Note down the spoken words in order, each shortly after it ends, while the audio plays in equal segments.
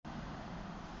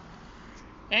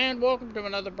And welcome to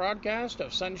another broadcast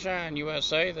of Sunshine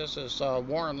USA. This is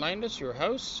Warren Landis, your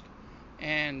host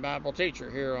and Bible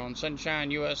teacher here on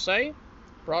Sunshine USA,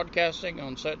 broadcasting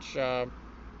on such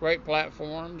great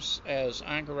platforms as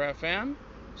Anchor FM,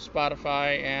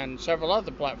 Spotify, and several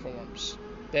other platforms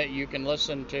that you can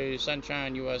listen to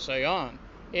Sunshine USA on.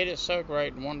 It is so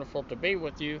great and wonderful to be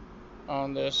with you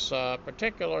on this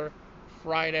particular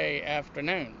Friday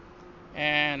afternoon.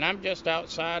 And I'm just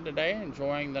outside today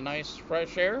enjoying the nice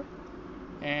fresh air,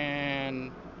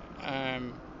 and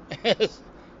I'm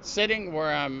sitting where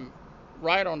I'm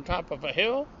right on top of a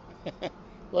hill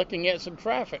looking at some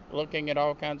traffic, looking at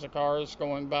all kinds of cars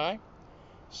going by.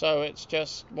 So it's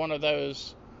just one of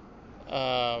those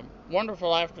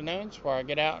wonderful afternoons where I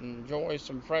get out and enjoy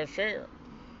some fresh air.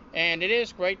 And it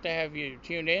is great to have you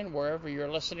tune in wherever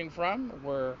you're listening from.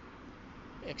 We're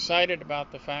excited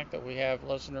about the fact that we have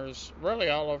listeners really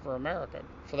all over America,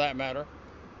 for that matter,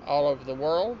 all over the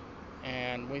world,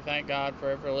 and we thank God for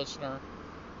every listener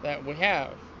that we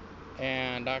have.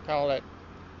 And I call it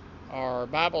our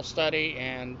Bible study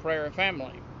and prayer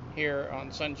family here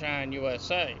on Sunshine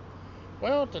USA.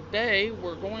 Well, today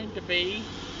we're going to be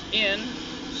in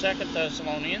 2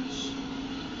 Thessalonians.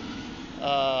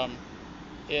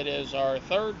 It is our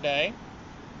third day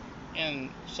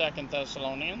in 2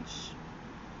 Thessalonians.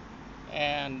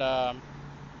 And I'm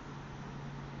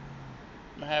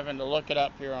having to look it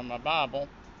up here on my Bible,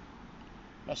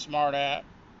 my smartphone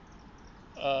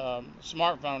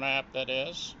app, that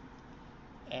is.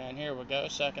 And here we go,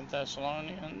 2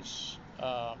 Thessalonians.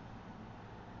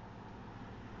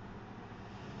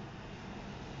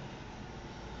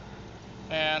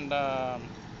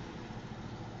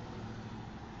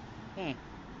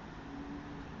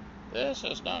 This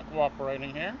is not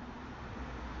cooperating here.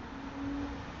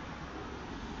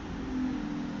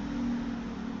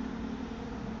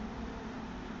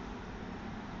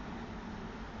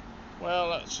 Well,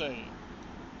 let's see.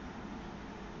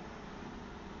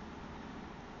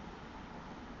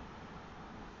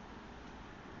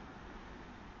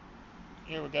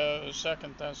 Here we go. 2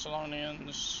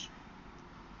 Thessalonians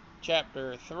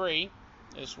chapter 3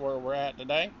 is where we're at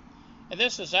today. And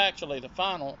this is actually the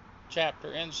final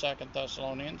chapter in 2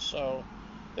 Thessalonians, so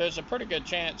there's a pretty good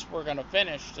chance we're going to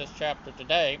finish this chapter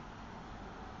today.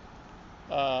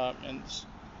 In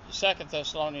 2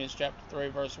 Thessalonians chapter 3,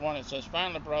 verse 1, it says,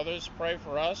 "Finally, brothers, pray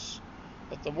for us,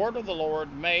 that the word of the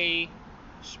Lord may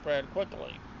spread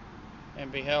quickly,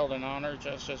 and be held in honor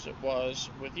just as it was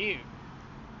with you.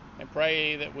 And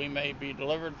pray that we may be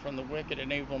delivered from the wicked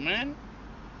and evil men,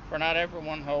 for not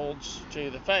everyone holds to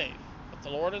the faith. But the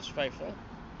Lord is faithful,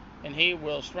 and he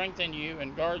will strengthen you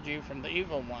and guard you from the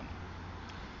evil one."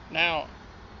 Now,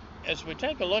 as we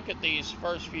take a look at these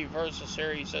first few verses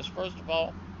here, he says, first of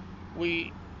all,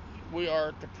 we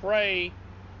are to pray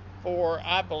for,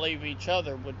 I believe, each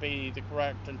other would be the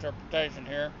correct interpretation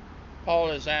here. Paul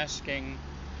is asking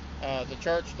the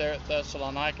church there at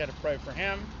Thessalonica to pray for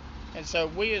him. And so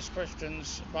we as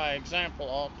Christians, by example,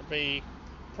 ought to be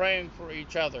praying for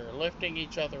each other, lifting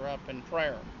each other up in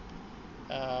prayer,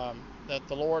 that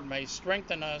the Lord may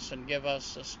strengthen us and give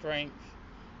us the strength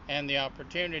and the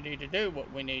opportunity to do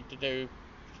what we need to do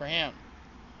for him.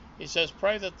 He says,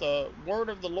 pray that the word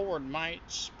of the Lord might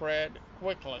spread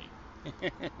quickly.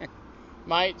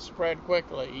 Might spread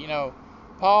quickly. You know,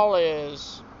 Paul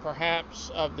is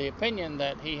perhaps of the opinion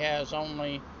that he has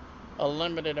only a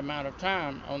limited amount of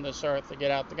time on this earth to get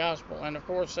out the gospel. And of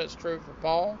course that's true for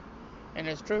Paul, and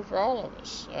it's true for all of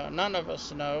us. None of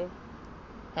us know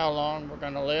how long we're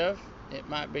going to live. It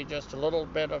might be just a little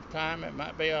bit of time. It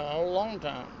might be a whole long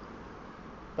time.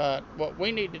 But what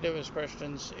we need to do as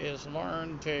Christians is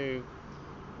learn to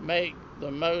make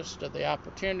the most of the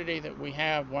opportunity that we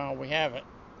have while we have it.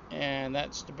 And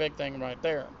that's the big thing right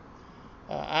there.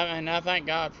 I thank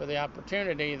God for the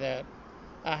opportunity that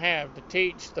I have to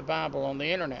teach the Bible on the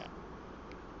internet.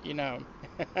 You know,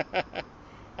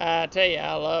 I tell you,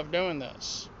 I love doing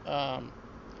this. I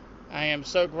am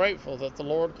so grateful that the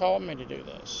Lord called me to do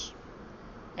this.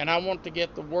 And I want to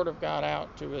get the Word of God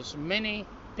out to as many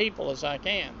people as I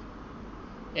can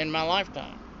in my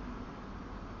lifetime,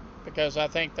 because I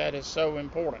think that is so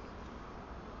important.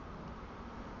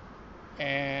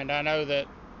 And I know that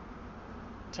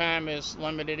time is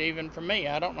limited even for me.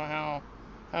 I don't know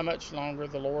how much longer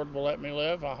the Lord will let me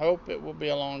live. I hope it will be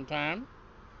a long time,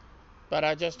 but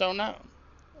I just don't know.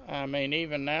 I mean,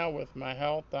 even now with my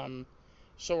health, I'm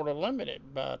sort of limited,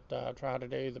 but I try to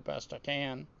do the best I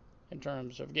can in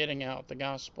terms of getting out the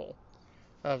gospel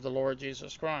of the Lord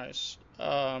Jesus Christ.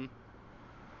 And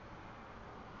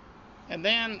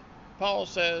then Paul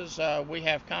says, we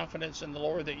have confidence in the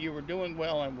Lord that you are doing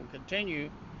well and will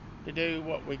continue to do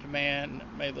what we command.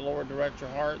 May the Lord direct your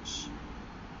hearts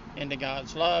into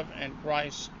God's love and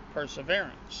Christ's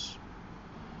perseverance.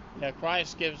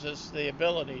 Christ gives us the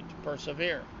ability to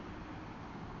persevere,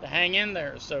 to hang in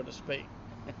there, so to speak.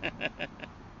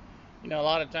 A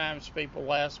lot of times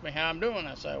people ask me how I'm doing.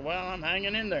 I say, well, I'm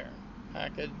hanging in there. I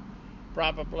could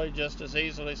probably just as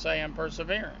easily say I'm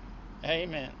persevering.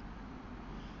 Amen.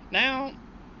 Now,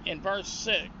 in verse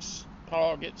 6,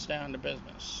 Paul gets down to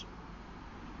business.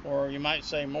 Or you might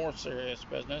say more serious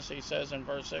business. He says in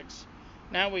verse 6,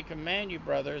 now we command you,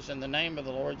 brothers, in the name of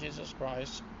the Lord Jesus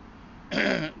Christ,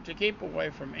 to keep away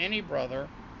from any brother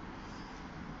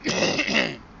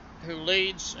who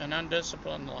leads an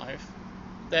undisciplined life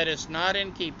that is not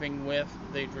in keeping with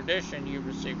the tradition you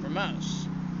received from us.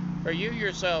 For you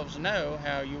yourselves know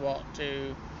how you ought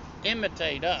to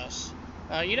imitate us.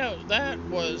 That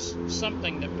was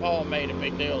something that Paul made a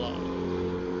big deal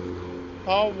of.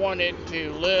 Paul wanted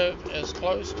to live as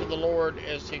close to the Lord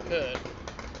as he could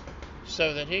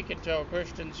so that he could tell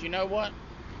Christians, you know what?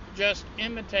 Just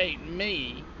imitate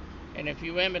me, and if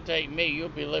you imitate me, you'll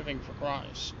be living for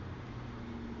Christ.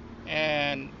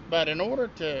 But in order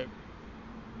to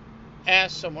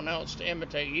ask someone else to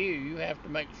imitate you, you have to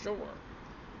make sure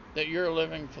that you're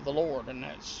living for the Lord, and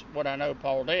that's what I know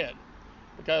Paul did.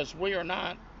 Because we are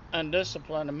not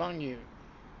undisciplined among you,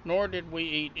 nor did we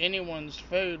eat anyone's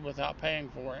food without paying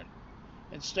for it.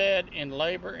 Instead, in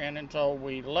labor and until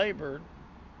we labored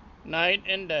night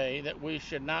and day, that we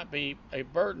should not be a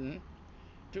burden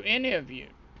to any of you.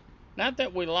 Not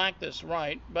that we lack this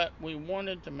right, but we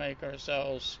wanted to make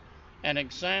ourselves an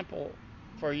example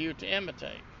for you to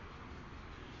imitate.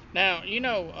 Now,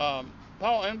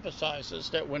 Paul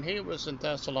emphasizes that when he was in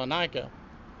Thessalonica,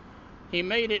 he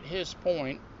made it his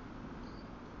point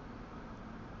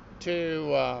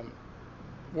to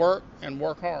work and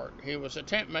work hard. He was a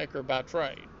tent maker by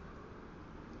trade.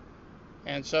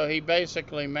 And so he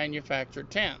basically manufactured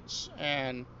tents.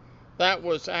 And that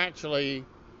was actually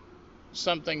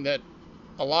something that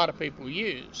a lot of people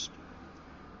used.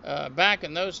 Back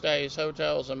in those days,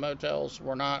 hotels and motels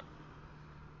were not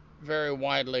very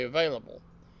widely available.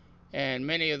 And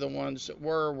many of the ones that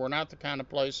were not the kind of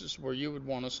places where you would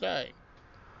want to stay.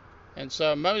 And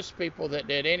so most people that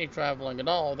did any traveling at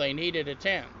all, they needed a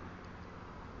tent.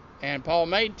 And Paul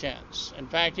made tents. In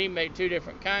fact, he made two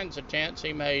different kinds of tents.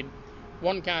 He made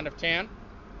one kind of tent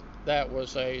that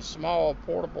was a small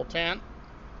portable tent,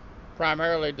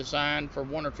 primarily designed for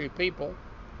one or two people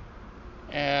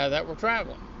that were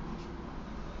traveling.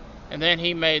 And then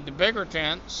he made the bigger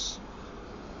tents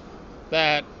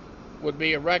that would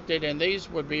be erected, and these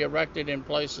would be erected in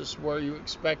places where you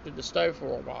expected to stay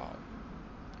for a while.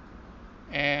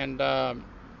 And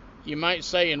you might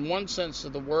say, in one sense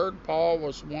of the word, Paul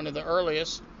was one of the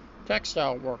earliest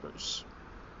textile workers.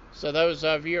 So those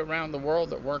of you around the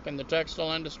world that work in the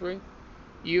textile industry,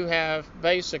 you have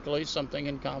basically something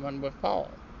in common with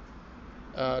Paul.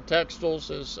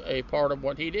 Textiles is a part of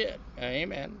what he did.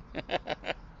 Amen.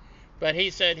 But he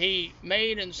said he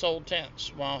made and sold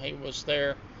tents while he was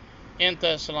there in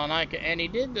Thessalonica, and he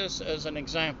did this as an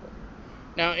example.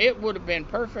 Now, it would have been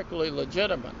perfectly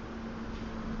legitimate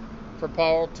for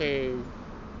Paul to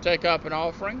take up an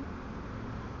offering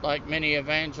like many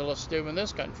evangelists do in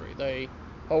this country. They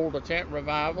hold a tent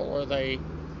revival, or they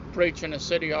preach in a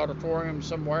city auditorium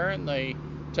somewhere, and they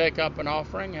take up an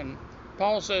offering. And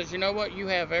Paul says, you know what, you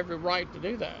have every right to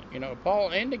do that.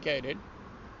 Paul indicated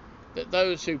that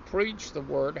those who preach the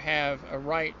word have a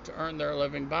right to earn their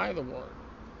living by the word.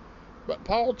 But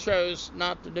Paul chose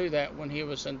not to do that when he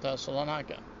was in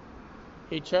Thessalonica.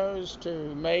 He chose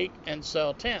to make and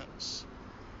sell tents.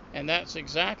 And that's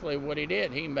exactly what he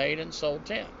did. He made and sold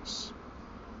tents.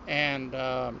 And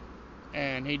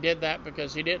he did that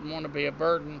because he didn't want to be a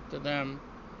burden to them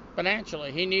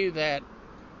financially. He knew that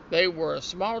they were a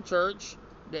small church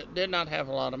that did not have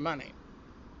a lot of money.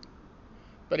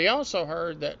 But he also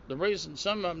heard that the reason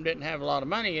some of them didn't have a lot of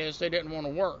money is they didn't want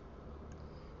to work.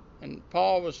 And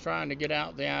Paul was trying to get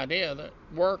out the idea that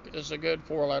work is a good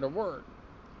four-letter word.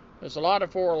 There's a lot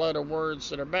of four-letter words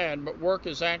that are bad, but work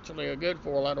is actually a good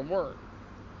four-letter word.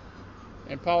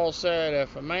 And Paul said,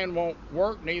 if a man won't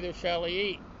work, neither shall he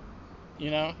eat.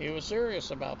 He was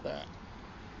serious about that.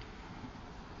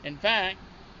 In fact,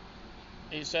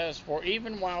 he says, for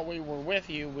even while we were with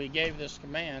you, we gave this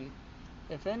command,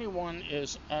 if anyone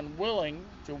is unwilling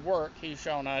to work, he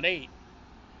shall not eat.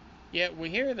 Yet we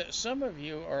hear that some of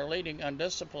you are leading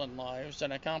undisciplined lives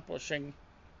and accomplishing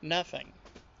nothing,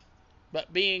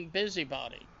 but being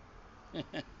busybody.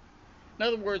 In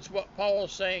other words, what Paul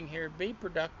is saying here, be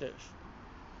productive.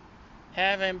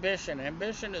 Have ambition.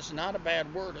 Ambition is not a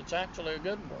bad word. It's actually a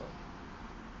good word.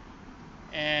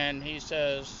 And he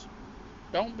says,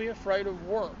 don't be afraid of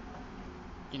work.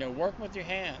 Work with your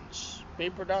hands.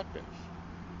 Be productive.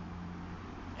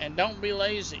 And don't be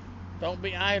lazy. Don't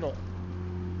be idle.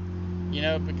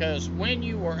 Because when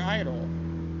you are idle,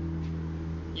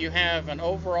 you have an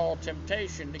overall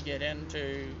temptation to get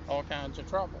into all kinds of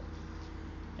trouble.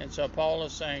 And so Paul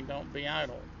is saying, don't be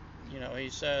idle. He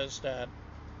says that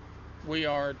we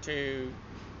are to,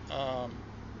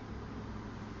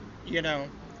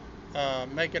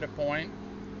 make it a point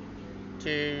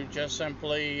to just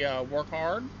simply work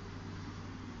hard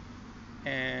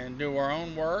and do our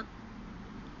own work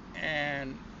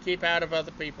and keep out of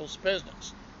other people's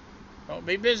business. Don't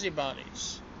be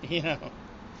busybodies.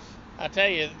 I tell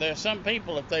you, there's some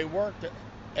people, if they worked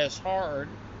as hard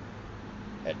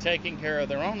at taking care of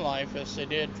their own life as they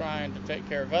did trying to take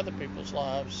care of other people's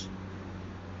lives,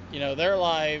 their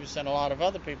lives and a lot of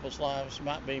other people's lives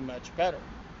might be much better.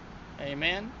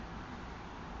 Amen?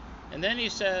 And then he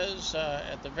says,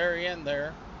 at the very end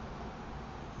there,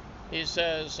 he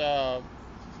says,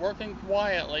 working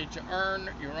quietly to earn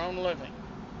your own living.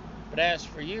 But as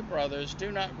for you, brothers,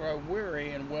 do not grow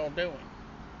weary in well-doing.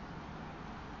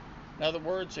 In other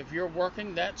words, if you're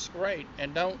working, that's great,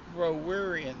 and don't grow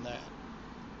weary in that.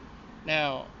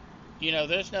 Now,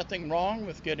 there's nothing wrong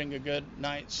with getting a good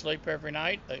night's sleep every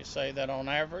night. They say that on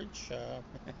average,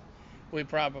 we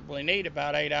probably need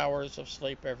about 8 hours of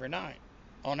sleep every night,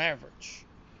 on average.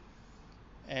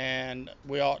 And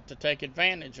we ought to take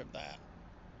advantage of that,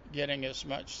 getting as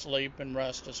much sleep and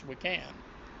rest as we can.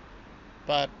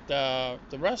 But the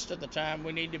rest of the time,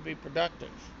 we need to be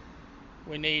productive.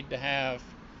 We need to have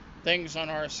things on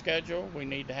our schedule. We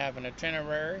need to have an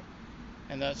itinerary.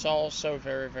 And that's also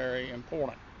very, very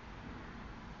important.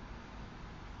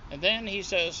 And then he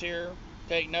says here,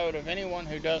 take note of anyone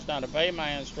who does not obey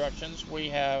my instructions we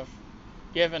have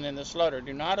given in this letter.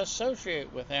 Do not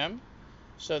associate with him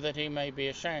so that he may be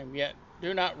ashamed. Yet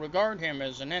do not regard him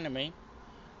as an enemy,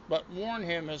 but warn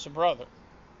him as a brother.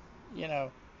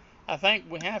 I think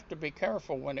we have to be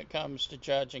careful when it comes to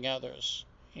judging others.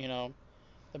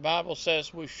 The Bible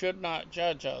says we should not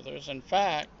judge others. In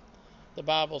fact, the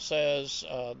Bible says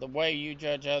the way you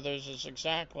judge others is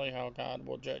exactly how God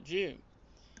will judge you.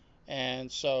 And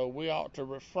so we ought to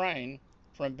refrain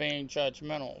from being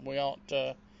judgmental. We ought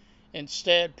to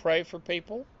instead pray for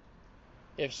people.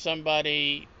 If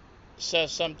somebody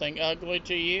says something ugly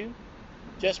to you,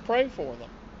 just pray for them.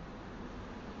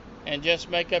 And just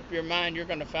make up your mind you're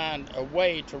going to find a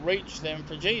way to reach them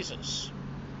for Jesus.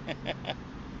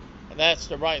 That's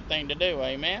the right thing to do.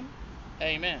 Amen?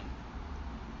 Amen.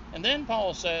 And then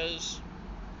Paul says,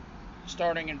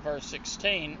 starting in verse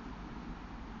 16,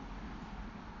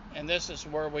 and this is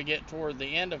where we get toward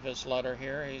the end of his letter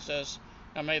here. He says,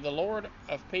 now may the Lord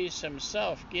of peace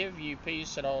himself give you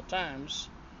peace at all times,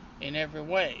 in every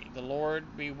way. The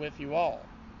Lord be with you all.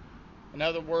 In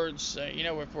other words,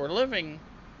 if we're living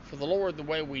for the Lord the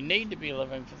way we need to be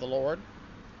living for the Lord,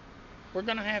 we're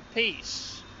going to have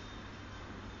peace.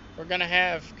 We're going to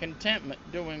have contentment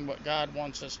doing what God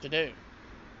wants us to do.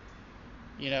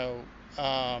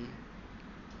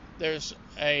 There's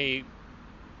a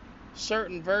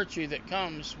certain virtue that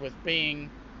comes with being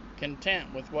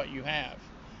content with what you have.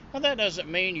 Now, that doesn't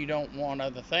mean you don't want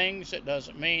other things. It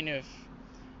doesn't mean if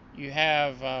you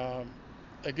have a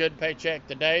good paycheck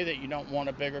today that you don't want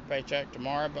a bigger paycheck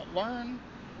tomorrow, but learn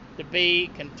to be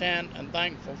content and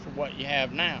thankful for what you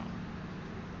have now.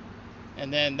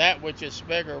 And then that which is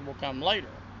bigger will come later.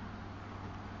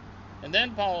 And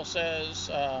then Paul says,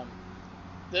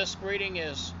 this greeting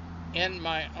is in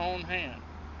my own hand.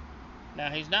 Now,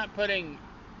 he's not putting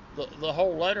the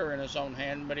whole letter in his own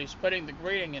hand, but he's putting the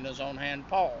greeting in his own hand,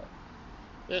 Paul.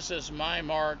 This is my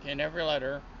mark in every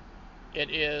letter.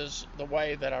 It is the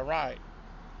way that I write.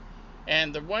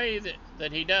 And the way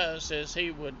that he does is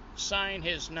he would sign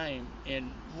his name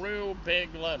in real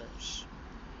big letters.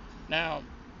 Now,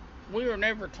 we were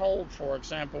never told, for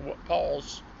example, what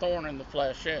Paul's thorn in the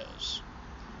flesh is.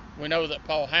 We know that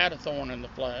Paul had a thorn in the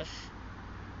flesh,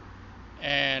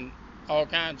 and all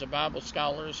kinds of Bible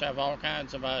scholars have all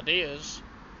kinds of ideas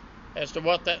as to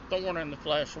what that thorn in the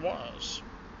flesh was.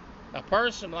 Now,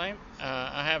 personally,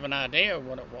 I have an idea of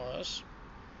what it was.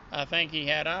 I think he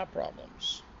had eye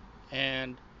problems.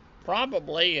 And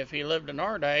probably, if he lived in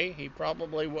our day, he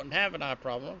probably wouldn't have an eye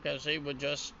problem because he would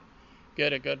just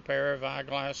get a good pair of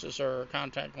eyeglasses or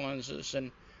contact lenses,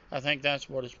 and I think that's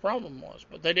what his problem was.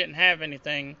 But they didn't have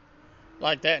anything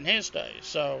like that in his day.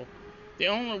 So the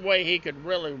only way he could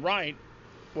really write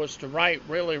was to write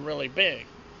really, really big,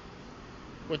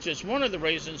 which is one of the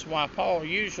reasons why Paul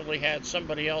usually had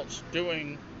somebody else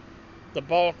doing the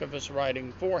bulk of his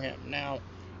writing for him. Now,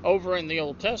 over in the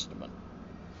Old Testament,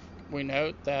 we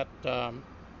note that the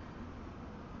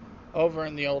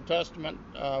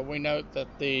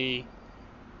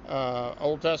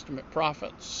Old Testament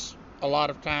prophets a lot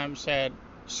of times had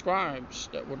scribes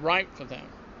that would write for them.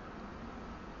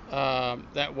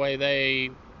 That way they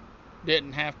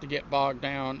didn't have to get bogged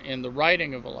down in the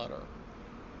writing of a letter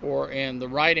or in the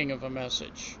writing of a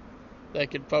message. They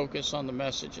could focus on the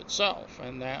message itself,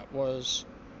 and that was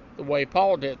the way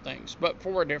Paul did things, but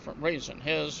for a different reason.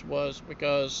 His was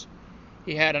because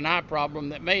he had an eye problem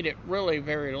that made it really a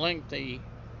very lengthy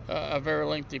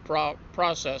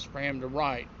process for him to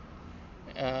write.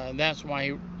 That's why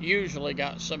he usually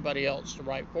got somebody else to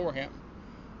write for him.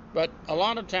 But a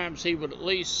lot of times he would at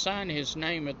least sign his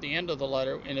name at the end of the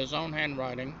letter in his own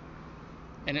handwriting,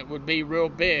 and it would be real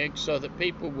big so that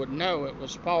people would know it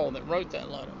was Paul that wrote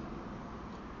that letter.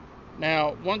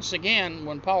 Now, once again,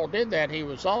 when Paul did that, he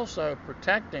was also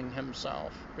protecting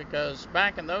himself, because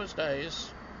back in those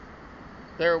days,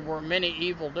 there were many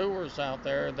evildoers out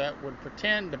there that would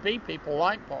pretend to be people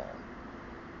like Paul.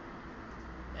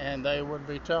 And they would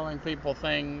be telling people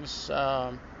things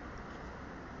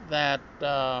that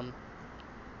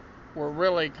were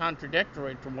really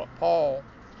contradictory to what Paul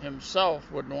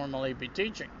himself would normally be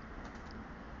teaching.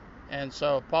 And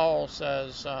so Paul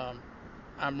says,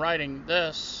 I'm writing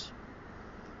this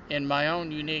in my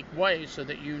own unique way so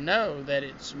that you know that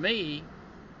it's me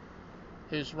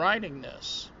who's writing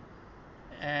this.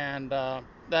 And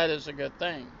that is a good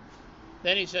thing.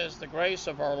 Then he says, the grace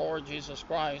of our Lord Jesus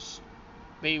Christ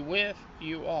be with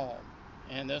you all.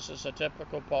 And this is a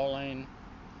typical Pauline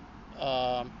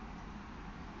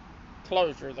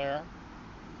closure there.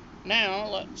 Now,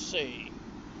 let's see.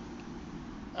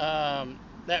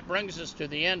 That brings us to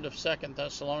the end of 2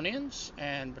 Thessalonians,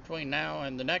 and between now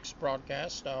and the next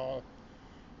broadcast, I'll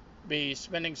be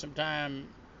spending some time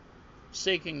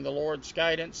seeking the Lord's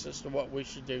guidance as to what we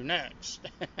should do next,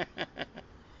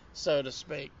 so to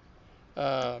speak.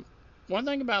 One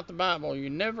thing about the Bible, you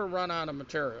never run out of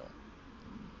material.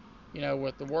 You know,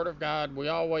 with the Word of God, we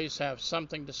always have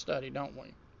something to study, don't we?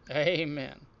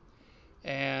 Amen.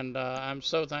 And I'm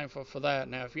so thankful for that.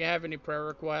 Now, if you have any prayer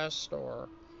requests or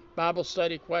Bible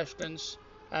study questions,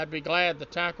 I'd be glad to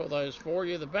tackle those for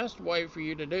you. The best way for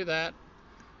you to do that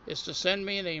is to send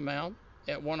me an email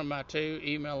at one of my 2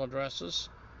 email addresses,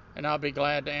 and I'll be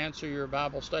glad to answer your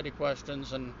Bible study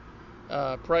questions and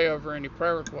pray over any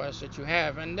prayer requests that you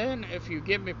have. And then, if you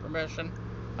give me permission,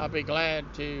 I'll be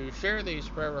glad to share these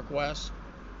prayer requests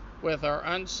with our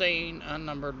unseen,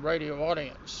 unnumbered radio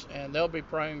audience, and they'll be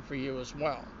praying for you as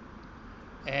well.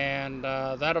 And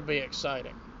that'll be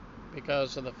exciting,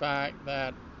 because of the fact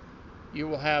that you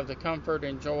will have the comfort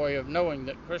and joy of knowing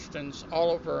that Christians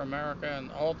all over America and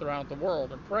all throughout the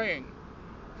world are praying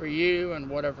for you and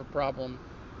whatever problem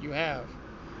you have.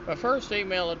 My first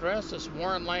email address is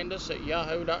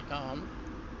warrenlandis@yahoo.com.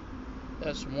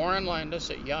 That's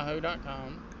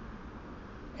warrenlandis@yahoo.com.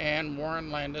 And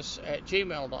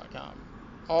warrenlandis@gmail.com.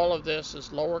 All of this is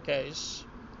lowercase,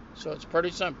 so it's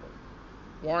pretty simple.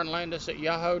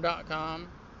 warrenlandis@yahoo.com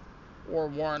or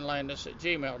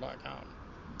warrenlandis@gmail.com.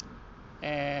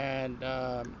 And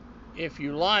if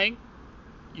you like,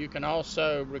 you can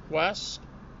also request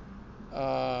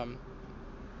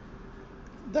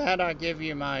that I give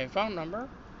you my phone number,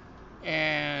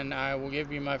 and I will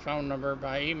give you my phone number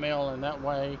by email, and that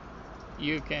way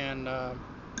you can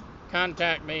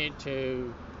contact me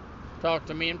to talk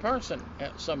to me in person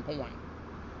at some point,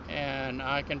 and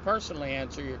I can personally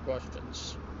answer your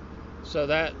questions. So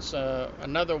that's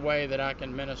another way that I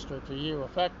can minister to you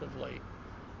effectively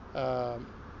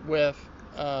with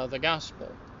the gospel.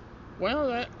 Well,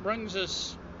 that brings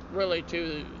us really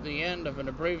to the end of an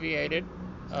abbreviated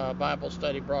Bible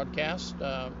study broadcast.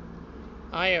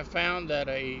 I have found that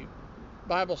a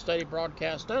Bible study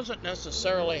broadcast doesn't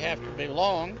necessarily have to be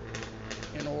long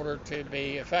in order to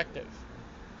be effective.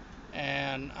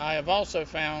 And I have also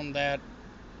found that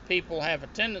people have a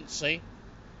tendency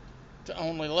to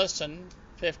only listen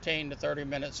 15 to 30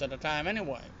 minutes at a time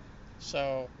anyway.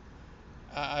 So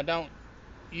I don't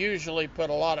usually put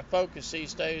a lot of focus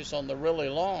these days on the really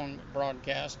long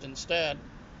broadcast. Instead,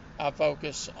 I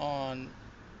focus on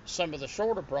some of the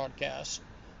shorter broadcasts,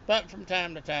 but from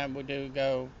time to time we do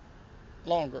go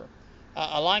longer.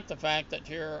 I like the fact that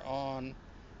here on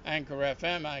Anchor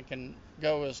FM I can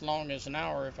go as long as an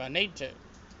hour if I need to,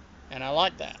 and I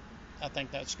like that. I think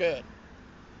that's good.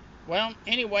 Well,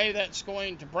 anyway, that's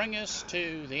going to bring us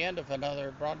to the end of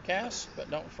another broadcast, but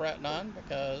don't fret none,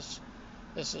 because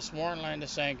this is Warren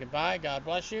Landis saying goodbye. God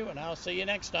bless you, and I'll see you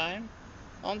next time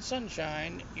on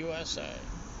Sunshine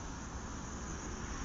USA.